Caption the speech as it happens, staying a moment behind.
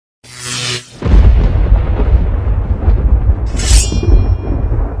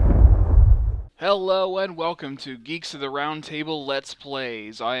Hello and welcome to Geeks of the Roundtable Let's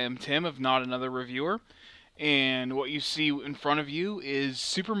Plays. I am Tim of Not Another Reviewer, and what you see in front of you is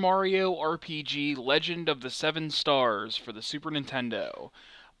Super Mario RPG Legend of the Seven Stars for the Super Nintendo.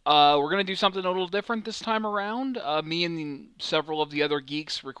 We're going to do something a little different this time around. Me and several of the other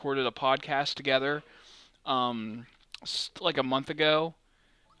geeks recorded a podcast together like a month ago,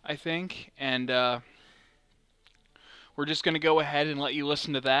 I think, and we're just going to go ahead and let you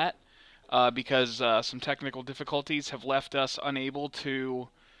listen to that. Because some technical difficulties have left us unable to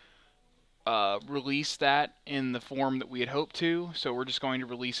release that in the form that we had hoped to, so we're just going to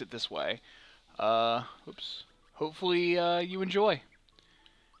release it this way. Hopefully you enjoy.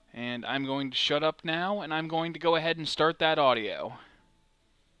 And I'm going to shut up now, and I'm going to go ahead and start that audio.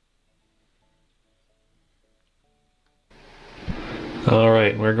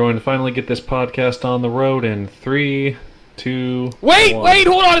 Alright, we're going to finally get this podcast on the road in 3, 2, Wait, 1. wait,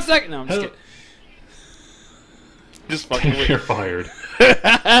 hold on a second. No, I'm just kidding. Just fucking You're fired.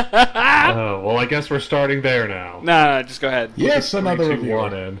 Oh, well, I guess we're starting there now. No, just go ahead. Yes, another 3, 2, review.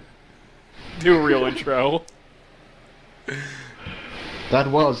 1 in. Do a real intro. That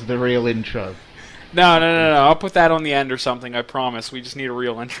was the real intro. No. I'll put that on the end or something, I promise. We just need a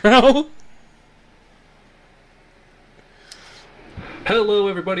real intro. Hello,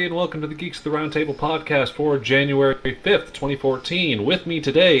 everybody, and welcome to the Geeks of the Roundtable podcast for January 5th, 2014. With me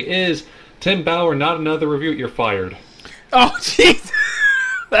today is Tim Bauer, Not Another Review. You're fired. Oh, jeez.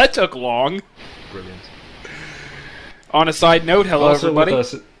 That took long. Brilliant. On a side note, hello, everybody.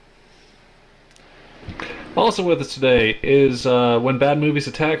 Also with us today is When Bad Movies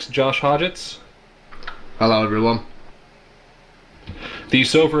Attacks, Josh Hodgetts. Hello, everyone. The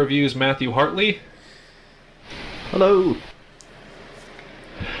Sofa Reviews, Matthew Hartley. Hello.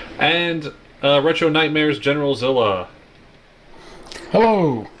 And Retro Nightmares, General Zilla.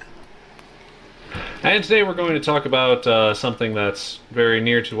 Hello. And today we're going to talk about something that's very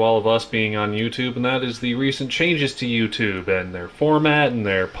near to all of us being on YouTube, and that is the recent changes to YouTube and their format and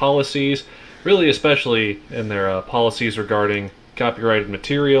their policies, really especially in their policies regarding copyrighted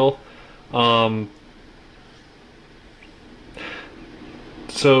material.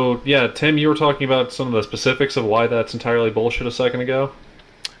 So, yeah, Tim, you were talking about some of the specifics of why that's entirely bullshit a second ago.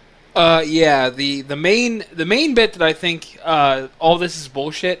 Yeah, the main bit that I think all this is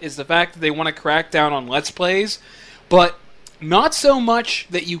bullshit is the fact that they want to crack down on Let's Plays, but not so much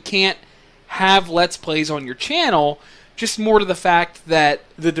that you can't have Let's Plays on your channel, just more to the fact that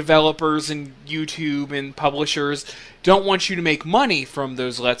the developers and YouTube and publishers don't want you to make money from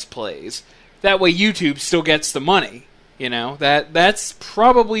those Let's Plays. That way YouTube still gets the money. You know, that's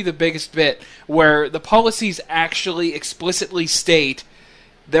probably the biggest bit, where the policies actually explicitly state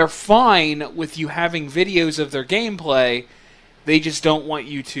they're fine with you having videos of their gameplay, they just don't want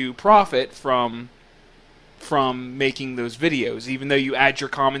you to profit from making those videos, even though you add your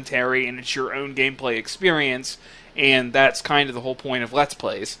commentary and it's your own gameplay experience, and that's kind of the whole point of Let's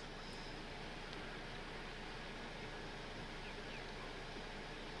Plays.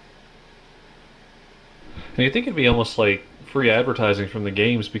 And you think it'd be almost like free advertising from the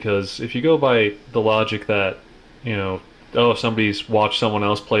games, because if you go by the logic that, you know, oh, if somebody's watched someone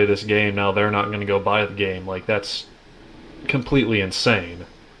else play this game, now they're not going to go buy the game. Like, that's completely insane.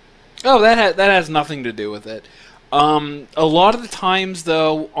 Oh, that has nothing to do with it. A lot of the times,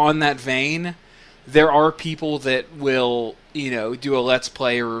 though, on that vein, there are people that will, you know, do a Let's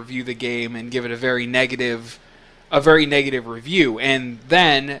Play or review the game and give it a very negative review, and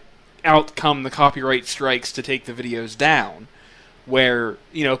then out come the copyright strikes to take the videos down, where,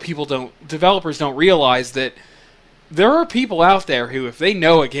 you know, developers don't realize that there are people out there who, if they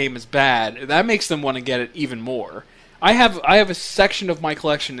know a game is bad, that makes them want to get it even more. I have a section of my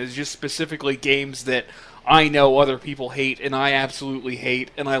collection that is just specifically games that I know other people hate, and I absolutely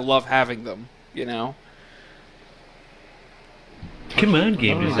hate, and I love having them, you know? Come on,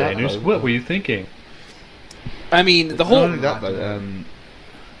 game designers, what were you thinking? I mean, the whole... Not only that, but,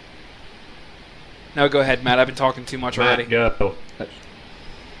 No, go ahead, Matt. I've been talking too much already. Matt, go.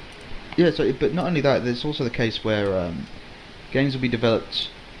 yeah, so, but not only that, there's also the case where games will be developed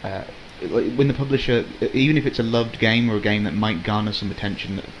when the publisher, even if it's a loved game or a game that might garner some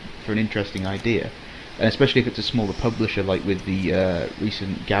attention for an interesting idea, and especially if it's a smaller publisher, like with the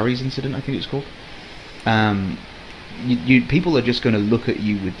recent Gary's incident, I think it's called, people are just going to look at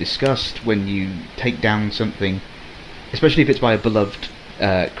you with disgust when you take down something, especially if it's by a beloved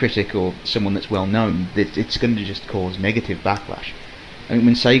critic or someone that's well known. It's going to just cause negative backlash. I mean,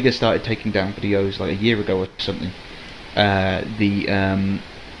 when Sega started taking down videos like a year ago or something,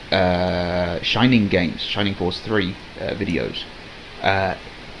 Shining Force 3 videos,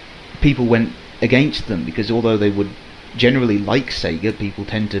 people went against them because although they would generally like Sega, people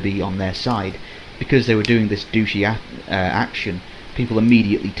tend to be on their side. Because they were doing this douchey action, people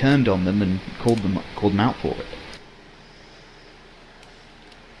immediately turned on them and called them out for it.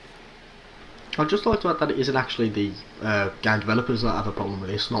 I'd just like to add that it isn't actually the game developers that have a problem with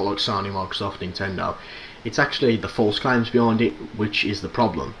this, not like Sony, Microsoft, Nintendo. It's actually the false claims behind it, which is the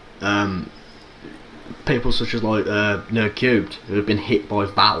problem. People such as like Nerdcubed, who have been hit by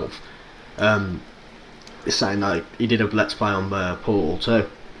Valve, saying that he did a Let's Play on Portal 2,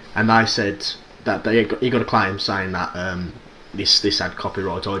 and they said that he got a claim saying that this had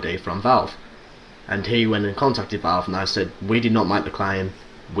copyright ID from Valve, and he went and contacted Valve, and they said, we did not make the claim,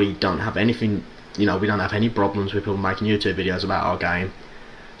 we don't have anything, we don't have any problems with people making YouTube videos about our game,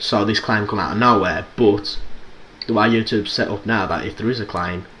 so this claim come out of nowhere. But the way YouTube's set up now, that if there is a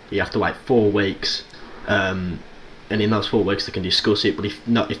claim, you have to wait 4 weeks, and in those 4 weeks they can discuss it, but if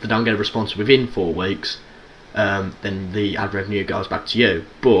they don't get a response within 4 weeks, then the ad revenue goes back to you.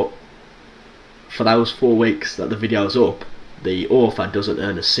 But for those 4 weeks that the video's up, the author doesn't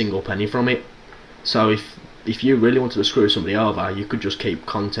earn a single penny from it. So if you really wanted to screw somebody over, you could just keep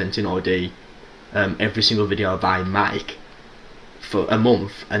content in ID every single video they make for a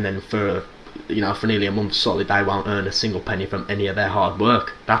month, and then for nearly a month solid, they won't earn a single penny from any of their hard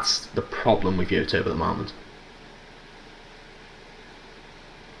work. That's the problem with YouTube at the moment.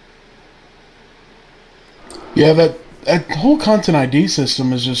 Yeah, that whole content ID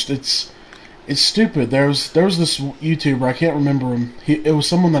system is just it's stupid. There was this YouTuber, I can't remember him. It was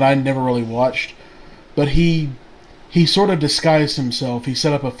someone that I never really watched, but he sort of disguised himself. He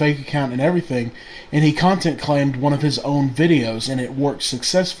set up a fake account and everything, and he content claimed one of his own videos, and it worked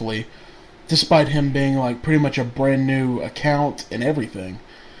successfully, despite him being like pretty much a brand new account and everything.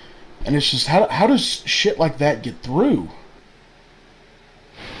 And it's just, how does shit like that get through?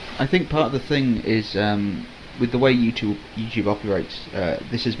 I think part of the thing is with the way YouTube operates.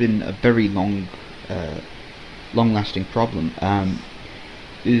 This has been a very long-lasting problem.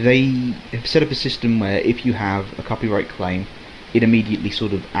 They have set up a system where if you have a copyright claim, it immediately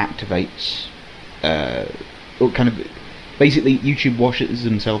sort of activates, or kind of, basically YouTube washes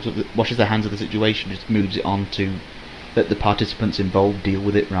their hands of the situation, just moves it on to let the participants involved deal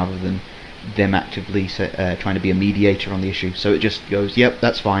with it rather than them actively trying to be a mediator on the issue. So it just goes, yep,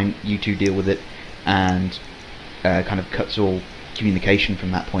 that's fine, you two deal with it, and kind of cuts all communication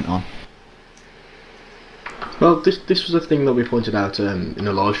from that point on. Well, this was a thing that we pointed out in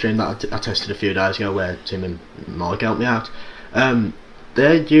a live stream that I tested a few days ago, where Tim and Mike helped me out.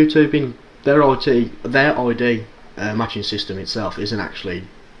 Their YouTubing, their ID matching system itself isn't actually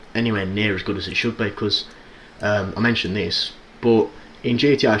anywhere near as good as it should be, because I mentioned this, but in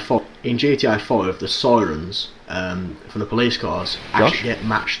GTA 5, the sirens from the police cars actually get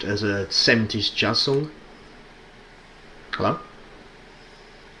matched as a 70s jazz song. Hello?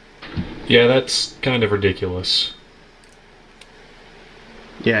 Yeah, that's kind of ridiculous.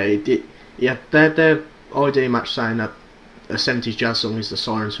 Yeah, their ID match saying that a 70s jazz song is the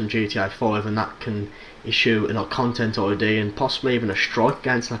sirens from GTA 5, and that can issue a content ID and possibly even a strike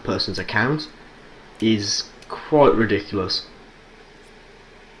against that person's account, is quite ridiculous.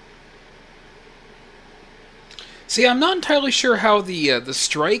 See, I'm not entirely sure how the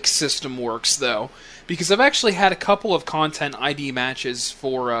strike system works, though, because I've actually had a couple of content ID matches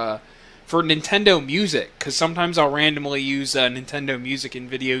for Nintendo Music, because sometimes I'll randomly use Nintendo Music in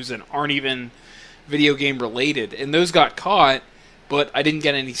videos that aren't even video game related, and those got caught, but I didn't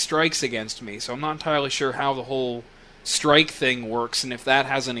get any strikes against me, so I'm not entirely sure how the whole strike thing works, and if that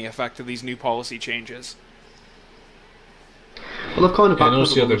has any effect of these new policy changes. Well, I've kind of backed up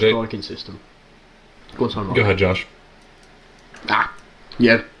the on the other day. striking system. Go ahead, Josh.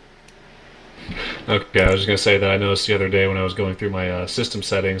 Yeah. Okay, I was just gonna say that I noticed the other day when I was going through my system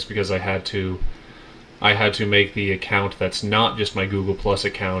settings, because I had to make the account that's not just my Google Plus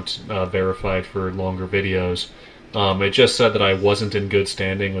account verified for longer videos. It just said that I wasn't in good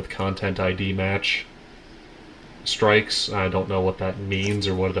standing with Content ID match strikes. I don't know what that means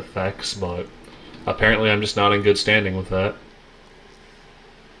or what it affects, but apparently I'm just not in good standing with that.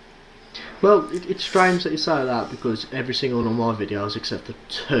 Well, it's strange that you say that, because every single one of my videos, except for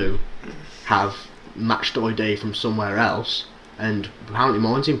 2, have matched ID from somewhere else, and apparently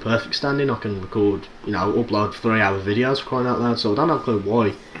mine's in perfect standing. I can record, upload 3-hour videos, for crying out loud, so I don't have a clue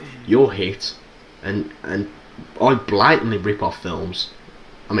why you're hit, and I blatantly rip off films.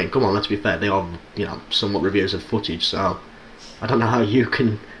 I mean, come on, let's be fair, they are, somewhat reviews of footage, so I don't know how you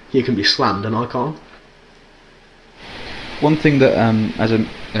can be slammed and I can't. One thing that, as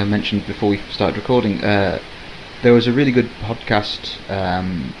I mentioned before we started recording, there was a really good podcast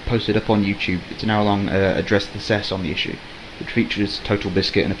posted up on YouTube. It's an hour-long address to the cess on the issue, which features Total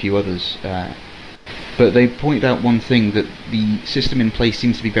Biscuit and a few others. But they pointed out one thing, that the system in place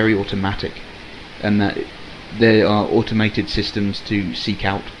seems to be very automatic, and that there are automated systems to seek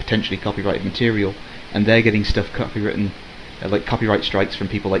out potentially copyrighted material, and they're getting stuff copywritten, like copyright strikes from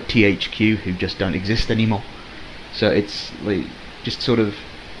people like THQ, who just don't exist anymore. So it's like just sort of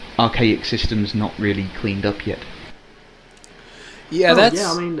archaic systems not really cleaned up yet. Yeah, that's...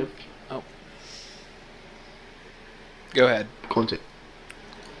 Yeah, I mean... Oh. Go ahead. Content.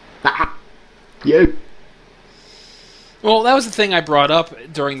 You! Well, that was the thing I brought up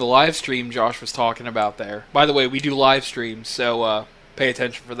during the live stream Josh was talking about there. By the way, we do live streams, so pay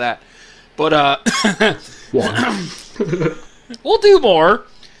attention for that. But, One. we'll do more.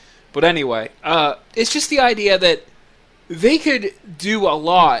 But anyway, it's just the idea that they could do a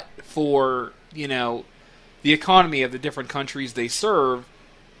lot for, you know, the economy of the different countries they serve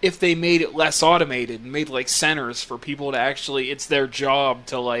if they made it less automated and made, like, centers for people to actually... It's their job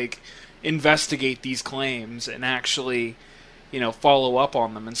to, like, investigate these claims and actually, you know, follow up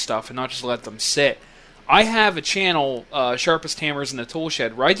on them and stuff and not just let them sit. I have a channel, Sharpest Hammers in the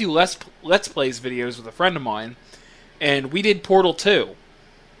Toolshed, where I do Let's Plays videos with a friend of mine, and we did Portal 2.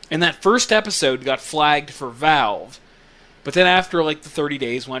 And that first episode got flagged for Valve. But then after, like, the 30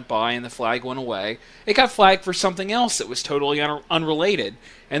 days went by and the flag went away, it got flagged for something else that was totally unrelated.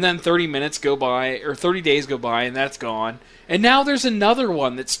 And then 30 minutes go by, or 30 days go by, and that's gone. And now there's another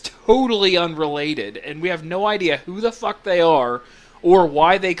one that's totally unrelated, and we have no idea who the fuck they are, or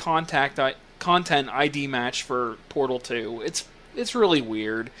why they content ID match for Portal 2. It's really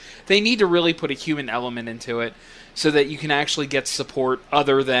weird. They need to really put a human element into it, so that you can actually get support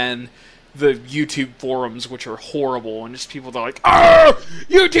other than the YouTube forums, which are horrible, and just people that are like, "Ah,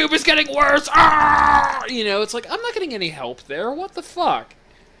 YouTube is getting worse!" Ah! You know, it's like, I'm not getting any help there. What the fuck?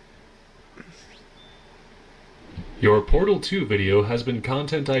 Your Portal 2 video has been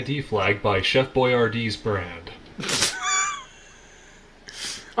Content ID flagged by Chef Boyardee's brand.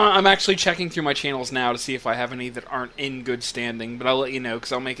 I'm actually checking through my channels now to see if I have any that aren't in good standing, but I'll let you know,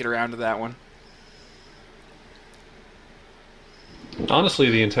 because I'll make it around to that one. Honestly,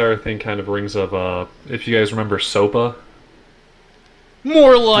 the entire thing kind of rings of, if you guys remember SOPA.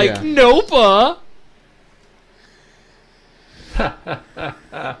 More like Yeah. Nopa!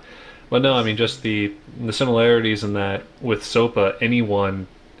 But no, I mean, just the similarities in that with SOPA, anyone,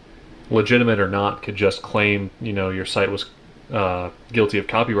 legitimate or not, could just claim, you know, your site was guilty of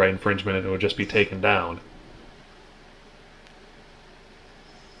copyright infringement and it would just be taken down.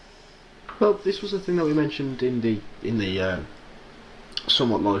 Well, this was the thing that we mentioned in the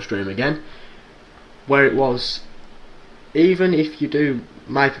somewhat live stream again, where it was, even if you do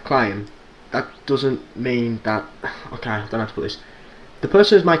make a claim, that doesn't mean that... Okay, I don't know how to put this. The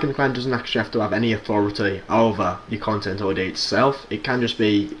person who's making the claim doesn't actually have to have any authority over the content ID itself. It can just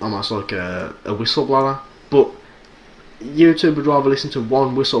be almost like a whistleblower. But YouTube would rather listen to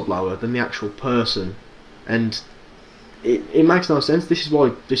one whistleblower than the actual person. And it makes no sense. This is why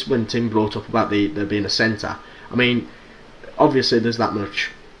when Tim brought up about there being a centre. I mean, obviously there's that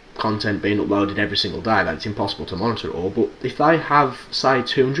much content being uploaded every single day that it's impossible to monitor it all. But if they have, say,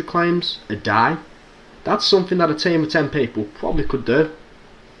 200 claims a day, that's something that a team of 10 people probably could do.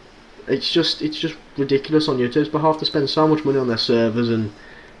 It's just ridiculous on YouTube's behalf to spend so much money on their servers, and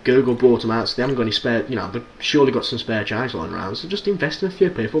Google bought them out, so they haven't got any spare, you know, they've surely got some spare change lying around, so just invest in a few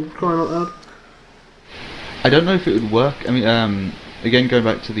people, crying out loud. I don't know if it would work. I mean, again, going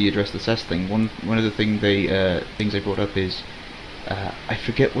back to the address the cess thing, one of the things they brought up is, I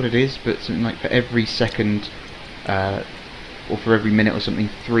forget what it is, but something like for every second, or for every minute or something,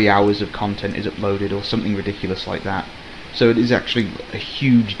 3 hours of content is uploaded, or something ridiculous like that. So it is actually a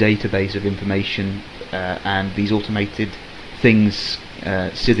huge database of information, and these automated things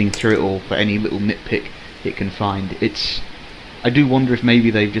sifting through it all for any little nitpick it can find. I do wonder if maybe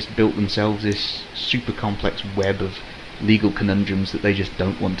they've just built themselves this super complex web of legal conundrums that they just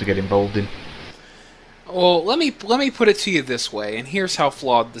don't want to get involved in. Well, let me put it to you this way, and here's how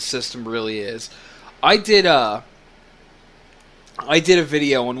flawed the system really is. I did a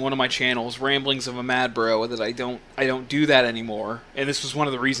video on one of my channels, Ramblings of a Mad Bro, that I don't do that anymore, and this was one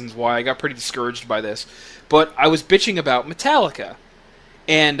of the reasons why I got pretty discouraged by this. But I was bitching about Metallica,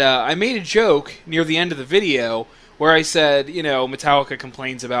 and I made a joke near the end of the video where I said, you know, Metallica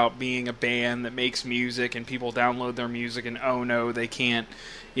complains about being a band that makes music and people download their music and oh no, they can't,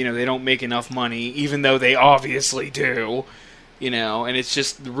 you know, they don't make enough money, even though they obviously do, you know, and it's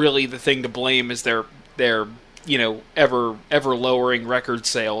just really the thing to blame is their ever lowering record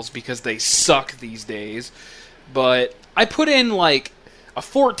sales because they suck these days. But I put in like a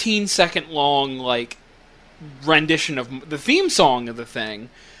 14-second long like rendition of the theme song of the thing,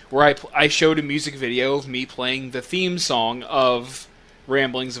 where I showed a music video of me playing the theme song of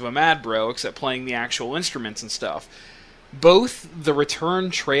Ramblings of a Mad Bro, except playing the actual instruments and stuff. Both the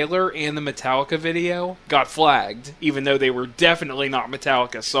Return trailer and the Metallica video got flagged, even though they were definitely not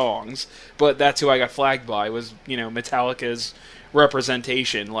Metallica songs. But that's who I got flagged by, was, Metallica's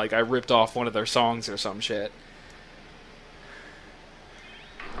representation. Like, I ripped off one of their songs or some shit.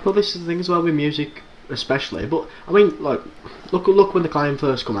 Well, this is the thing as well with music, especially. But, I mean, like, look when the Climb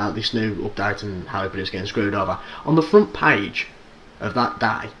first come out, this new update and how everybody's getting screwed over. On the front page of that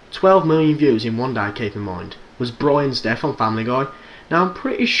day, 12 million views in one day, keep in mind, was Brian's death on Family Guy. Now, I'm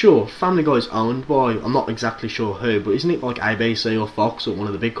pretty sure Family Guy is owned by, I'm not exactly sure who, but isn't it like ABC or Fox or one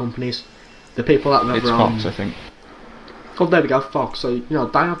of the big companies? The people that have It's their own... Fox, I think. Oh, there we go, Fox. So, they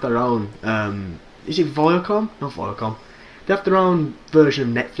have their own... is it Viacom? Not Viacom. They have their own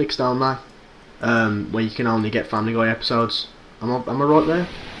version of Netflix, don't they? Where you can only get Family Guy episodes. Am I right there?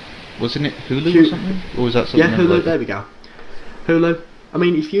 Wasn't it Hulu or something? Or was that something? Yeah, Hulu, there we go. Hulu. I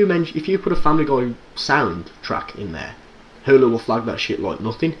mean, if you put a Family Guy soundtrack in there, Hulu will flag that shit like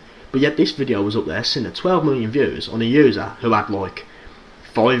nothing. But yet this video was up there, sitting at 12 million views on a user who had like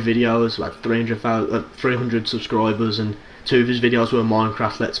 5 videos, like 300 subscribers, and 2 of his videos were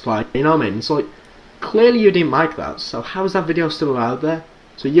Minecraft Let's Play. You know what I mean? It's like, clearly you didn't make that, so how is that video still out there?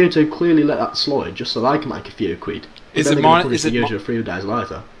 So YouTube clearly let that slide just so they can make a few quid. Is it monetized? A few days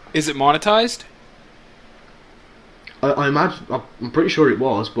later. Is it monetized? I imagine, I'm pretty sure it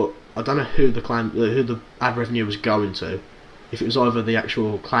was, but I don't know who the ad revenue was going to. If it was either the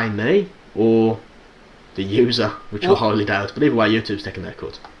actual claimee or the user, which I highly doubt. But either way, YouTube's taking their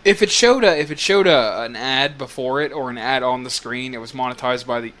cut. If it showed an ad before it or an ad on the screen, it was monetized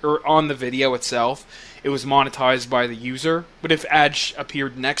on the video itself. It was monetized by the user. But if ads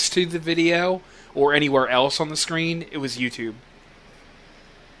appeared next to the video or anywhere else on the screen, it was YouTube.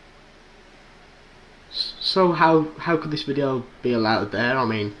 So how could this video be allowed there? I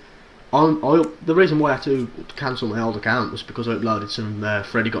mean, the reason why I had to cancel my old account was because I uploaded some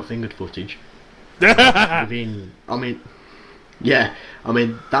Freddy Got Fingered footage. That only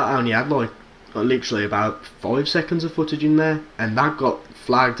had like literally about 5 seconds of footage in there, and that got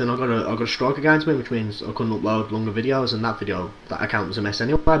flagged, and I got a strike against me, which means I couldn't upload longer videos, and that account was a mess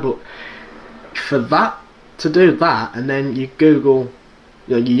anyway. But for that to do that, and then you Google.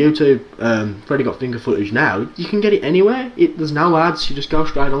 Your YouTube Freddy Got Finger footage now, you can get it anywhere. There's no ads, you just go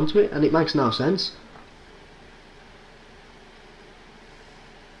straight onto it, and it makes no sense.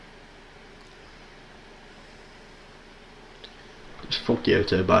 Just fuck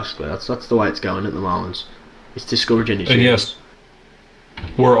YouTube, basically. That's the way it's going at the moment. It's discouraging. And yes,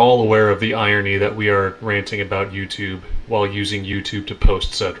 we're all aware of the irony that we are ranting about YouTube while using YouTube to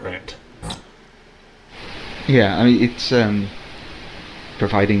post said rant. Yeah, I mean, it's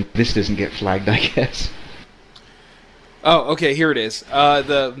providing this doesn't get flagged, I guess. Oh, okay, here it is.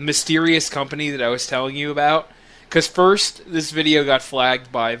 The mysterious company that I was telling you about. Because first, this video got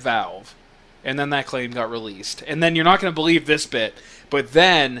flagged by Valve. And then that claim got released. And then you're not going to believe this bit. But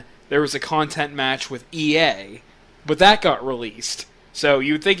then, there was a content match with EA. But that got released. So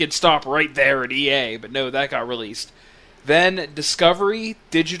you would think it'd stop right there at EA. But no, that got released. Then, Discovery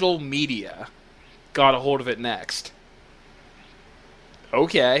Digital Media got a hold of it next.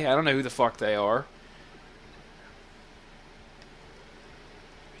 Okay, I don't know who the fuck they are.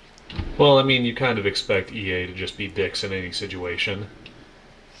 Well, I mean, you kind of expect EA to just be dicks in any situation.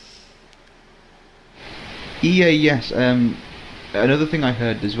 EA, yes. Another thing I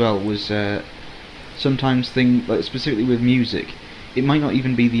heard as well was sometimes like specifically with music, it might not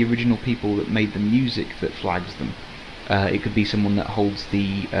even be the original people that made the music that flags them. It could be someone that holds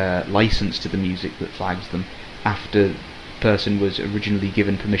the license to the music that flags them after the person was originally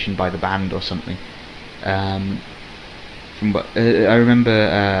given permission by the band or something. From what I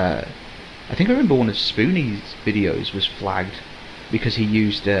remember, I think I remember one of Spoonie's videos was flagged because he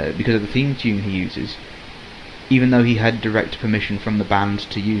used because of the theme tune he uses, even though he had direct permission from the band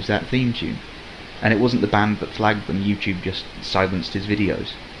to use that theme tune, and it wasn't the band that flagged them. YouTube just silenced his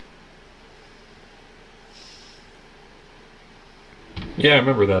videos. Yeah, I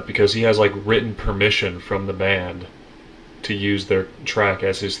remember that because he has like written permission from the band to use their track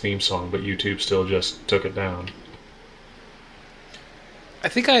as his theme song, but YouTube still just took it down. I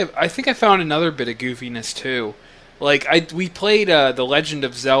think I found another bit of goofiness too. Like we played The Legend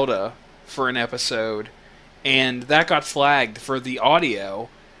of Zelda for an episode, and that got flagged for the audio,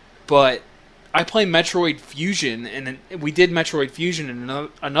 but I play Metroid Fusion, and we did Metroid Fusion in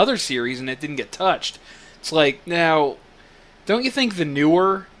another series, and it didn't get touched. It's like, now, don't you think the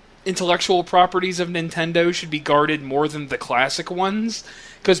newer intellectual properties of Nintendo should be guarded more than the classic ones?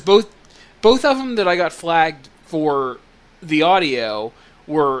 Because both of them that I got flagged for the audio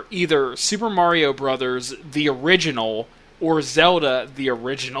were either Super Mario Brothers, the original, or Zelda, the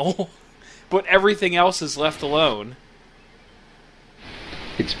original. But everything else is left alone.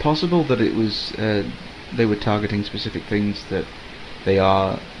 It's possible that it was they were targeting specific things that they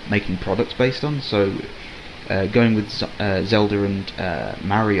are making products based on. So, going with Zelda and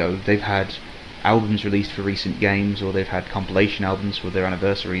Mario, they've had albums released for recent games, or they've had compilation albums for their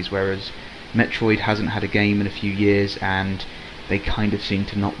anniversaries, whereas Metroid hasn't had a game in a few years, and they kind of seem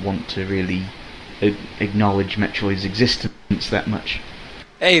to not want to really acknowledge Metroid's existence that much.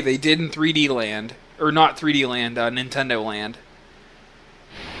 Hey, they did in 3D Land. Or not 3D Land, Nintendo Land.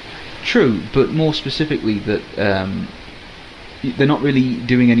 True, but more specifically that they're not really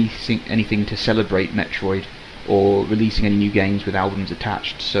doing anything to celebrate Metroid or releasing any new games with albums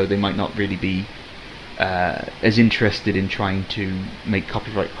attached, so they might not really be as interested in trying to make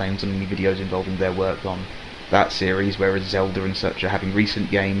copyright claims on any videos involving their work on that series, whereas Zelda and such are having recent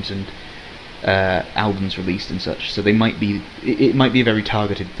games and albums released and such, so they might be. It might be a very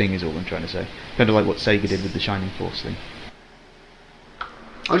targeted thing, is all I'm trying to say. Kind of like what Sega did with the Shining Force thing.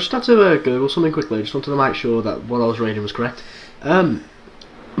 I just had to Google something quickly. I just wanted to make sure that what I was reading was correct.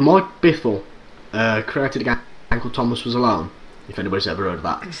 Mike Biffle created a game called Thomas Was Alone, if anybody's ever heard of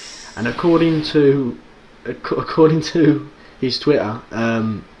that. And according to his Twitter,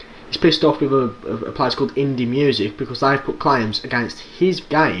 he's pissed off with a place called Indie Music because they've put claims against his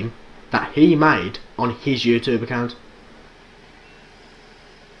game that he made on his YouTube account.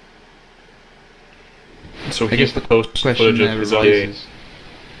 So I guess the question there arises.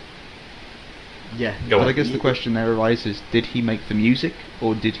 Yeah. But I guess the question there arises: did he make the music,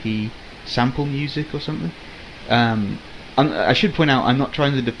 or did he sample music or something? I should point out, I'm not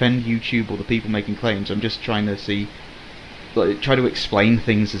trying to defend YouTube or the people making claims. I'm just trying to try to explain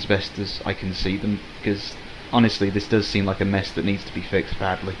things as best as I can see them. Because honestly, this does seem like a mess that needs to be fixed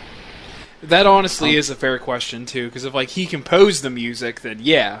badly. That honestly is a fair question too, because if he composed the music, then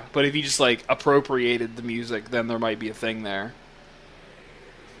yeah. But if he just appropriated the music, then there might be a thing there.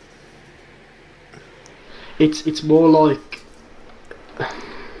 It's more like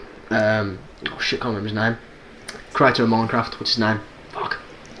oh shit, can't remember his name. Creator of Minecraft, what's his name? Fuck.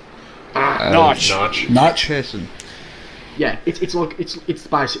 Notch Pearson. Yeah, it's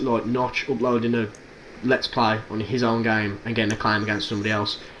basically like Notch uploading a Let's Play on his own game and getting a claim against somebody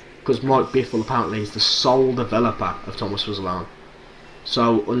else. Because Mike Biffle apparently is the sole developer of Thomas Was Alone.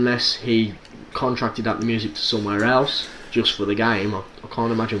 So unless he contracted out the music to somewhere else just for the game, I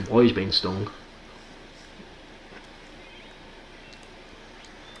can't imagine why he's being stung.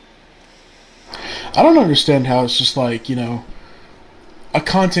 I don't understand how it's just a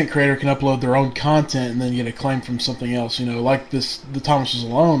content creator can upload their own content and then get a claim from something else, like the Thomas Was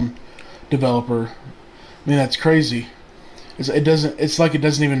Alone developer. I mean, that's crazy. It's like it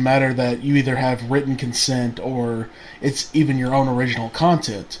doesn't even matter that you either have written consent or it's even your own original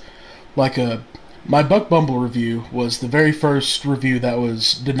content. My Buck Bumble review was the very first review that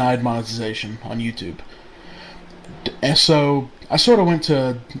was denied monetization on YouTube. And so I sort of went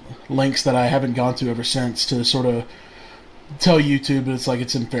to links that I haven't gone to ever since to sort of tell YouTube that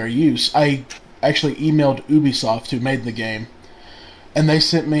it's in fair use. I actually emailed Ubisoft, who made the game, and they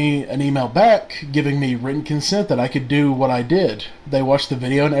sent me an email back giving me written consent that I could do what I did. They watched the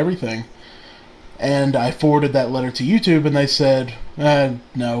video and everything. And I forwarded that letter to YouTube, and they said,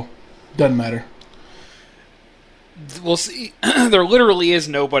 no, doesn't matter. Well, see, there literally is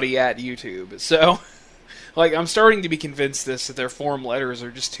nobody at YouTube, so I'm starting to be convinced that their form letters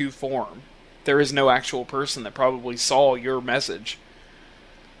are just too form. There is no actual person that probably saw your message.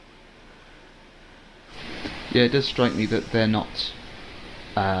 Yeah, it does strike me that they're not.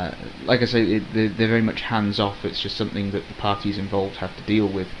 Like I say, they're very much hands off. It's just something that the parties involved have to deal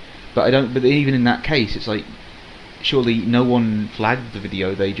with. But even in that case, it's surely no one flagged the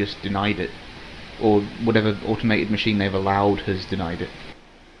video. They just denied it, or whatever automated machine they've allowed has denied it.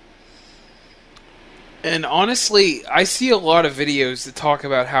 And honestly, I see a lot of videos that talk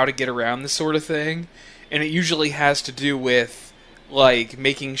about how to get around this sort of thing, and it usually has to do with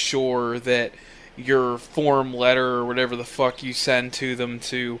making sure that your form letter or whatever the fuck you send to them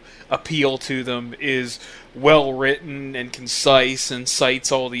to appeal to them is well written and concise and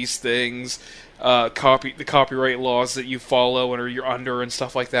cites all these things, the copyright laws that you follow and you're under and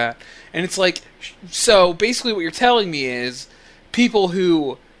stuff like that. And it's so basically what you're telling me is people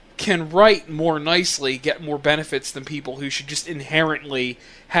who can write more nicely get more benefits than people who should just inherently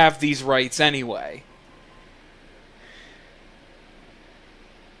have these rights anyway.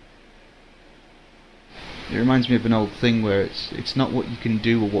 It reminds me of an old thing where it's not what you can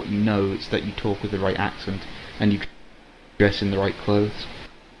do or what you know, it's that you talk with the right accent and you dress in the right clothes.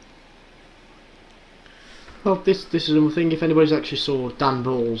 Well, this is another thing. If anybody's actually saw Dan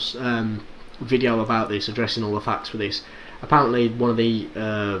Ball's video about this, addressing all the facts for this, apparently one of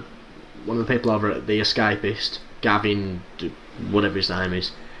the people over at The Escapist, Gavin, whatever his name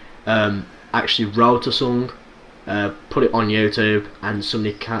is, actually wrote a song, put it on YouTube, and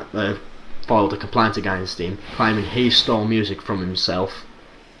somebody filed a complaint against him, claiming he stole music from himself.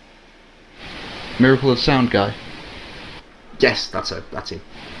 Miracle of Sound guy. Yes, that's him.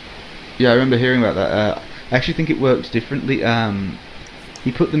 Yeah, I remember hearing about that. I actually think it worked differently.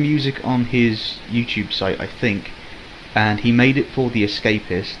 He put the music on his YouTube site, I think, and he made it for The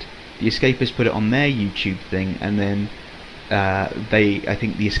Escapist. The Escapist put it on their YouTube thing, and then I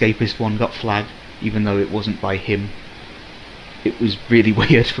think The Escapist one got flagged, even though it wasn't by him. It was really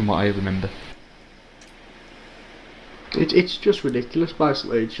weird from what I remember. It's just ridiculous,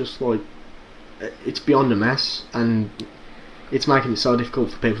 basically. It's just like, it's beyond a mess, and it's making it so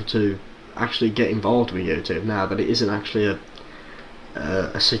difficult for people to actually get involved with YouTube now that it isn't actually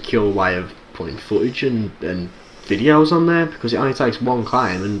a secure way of putting footage and videos on there, because it only takes one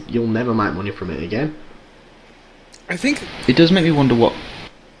claim and you'll never make money from it again. I think it does make me wonder what...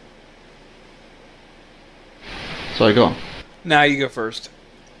 Sorry, go on. Now you go first.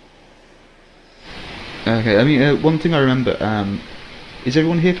 Okay, I mean, one thing I remember, is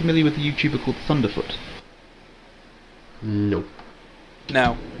everyone here familiar with the YouTuber called Thunderfoot? Nope.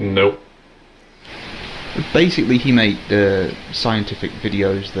 No. Nope. Basically, he made scientific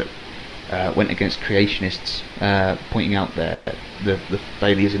videos that went against creationists, pointing out the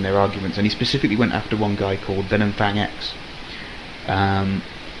failures in their arguments, and he specifically went after one guy called Venom Fang X,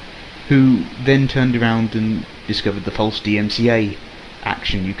 who then turned around and discovered the false DMCA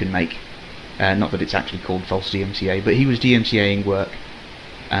action you can make. Not that it's actually called false DMCA, but he was DMCAing work.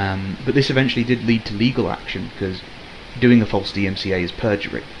 But this eventually did lead to legal action, because doing a false DMCA is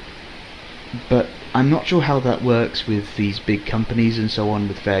perjury. But I'm not sure how that works with these big companies and so on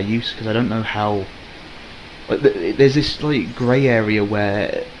with fair use, because I don't know how... There's this like grey area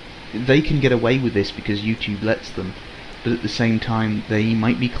where they can get away with this because YouTube lets them, but at the same time they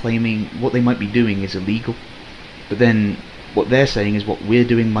might be claiming what they might be doing is illegal, but then what they're saying is what we're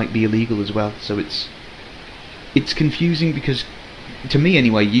doing might be illegal as well. So it's confusing, because to me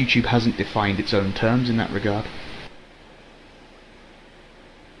anyway, YouTube hasn't defined its own terms in that regard.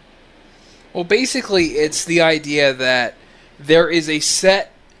 Well, basically, it's the idea that there is a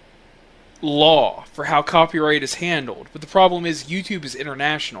set law for how copyright is handled. But the problem is YouTube is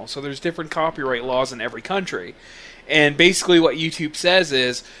international, so there's different copyright laws in every country. And basically what YouTube says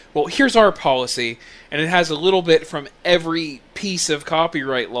is, well, here's our policy, and it has a little bit from every piece of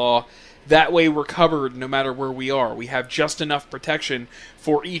copyright law. That way we're covered no matter where we are. We have just enough protection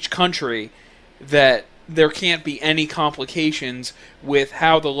for each country that there can't be any complications with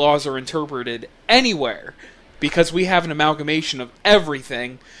how the laws are interpreted anywhere, because we have an amalgamation of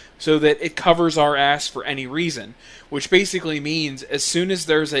everything so that it covers our ass for any reason, which basically means as soon as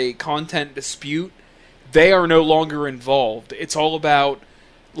there's a content dispute, they are no longer involved. It's all about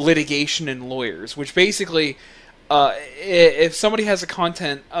litigation and lawyers, which basically, if somebody has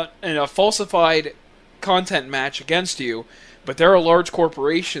a falsified content match against you, but they're a large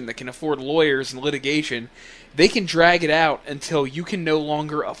corporation that can afford lawyers and litigation, they can drag it out until you can no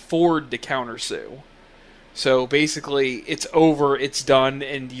longer afford to countersue. So basically, it's over, it's done,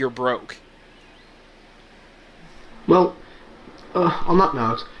 and you're broke. Well, on that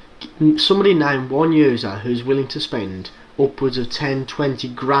note, somebody name one user who's willing to spend upwards of 10, 20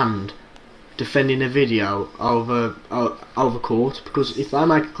 grand defending a video over court, because if they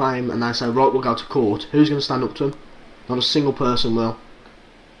make a claim and they say, right, we'll go to court, who's going to stand up to them? Not a single person will.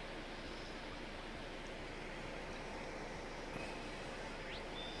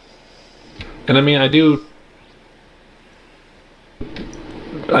 And I mean, I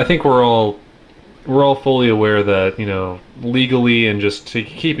think we're all fully aware that, you know, legally and just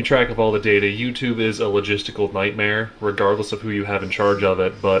keeping track of all the data, YouTube is a logistical nightmare, regardless of who you have in charge of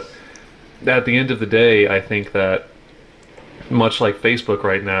it. But at the end of the day, I think that, much like Facebook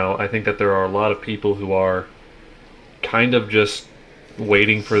right now, I think that there are a lot of people who are kind of just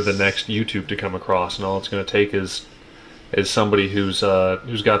waiting for the next YouTube to come across, and all it's going to take is somebody who's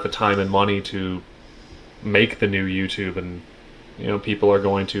got the time and money to make the new YouTube, and people are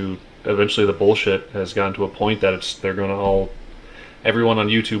going to eventually, the bullshit has gotten to a point that they're going to all everyone on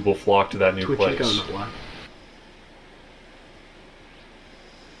YouTube will flock to that new Twitch place. is going that way.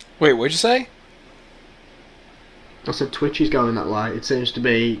 Wait, what'd you say? I said Twitch is going that way. It seems to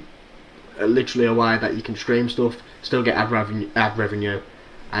be literally a way that you can stream stuff, still get ad revenue,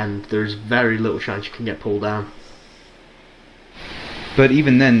 and there's very little chance you can get pulled down. But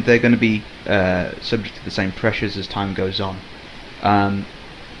even then, they're going to be subject to the same pressures as time goes on.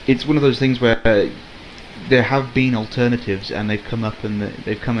 It's one of those things where there have been alternatives, and they've come up and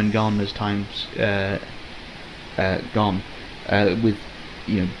they've come and gone as time's gone. With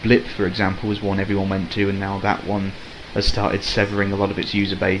Blip, for example, was one everyone went to, and now that one has started severing a lot of its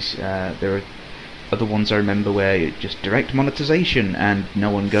user base. There are other ones I remember where it just direct monetization, and no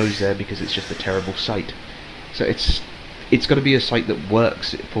one goes there because it's just a terrible site. So it's got to be a site that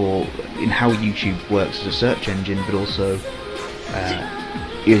works in how YouTube works as a search engine, but also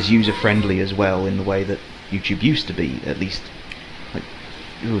is user friendly as well in the way that YouTube used to be, at least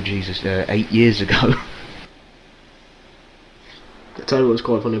 8 years ago. I tell you what's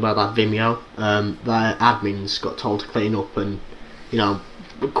quite funny about that Vimeo. Their admins got told to clean up and,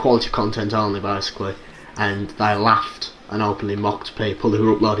 quality content only basically, and they laughed and openly mocked people who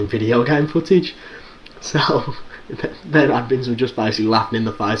were uploading video game footage. So their admins were just basically laughing in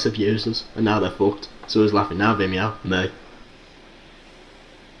the face of users, and now they're fucked. So who's laughing now, Vimeo? Me.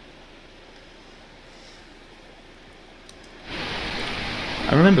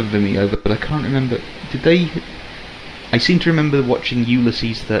 I remember Vimeo, but I can't remember. Did they? I seem to remember watching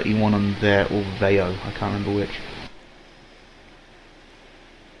Ulysses 31 on there, or Veo. I can't remember which.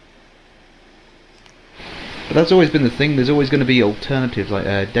 But that's always been the thing. There's always going to be alternatives. Like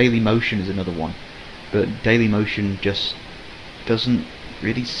Dailymotion is another one, but Dailymotion just doesn't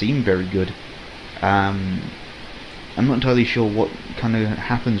really seem very good. I'm not entirely sure what kind of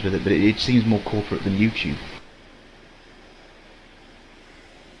happens with it, but it seems more corporate than YouTube.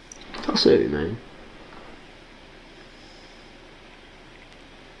 I see what you mean.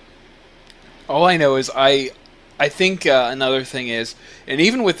 All I know is I think another thing is, and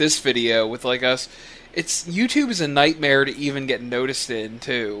even with this video, with like us, YouTube is a nightmare to even get noticed in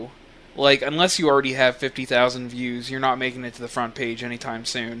too. Like, unless you already have 50,000 views, you're not making it to the front page anytime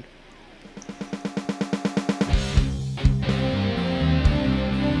soon.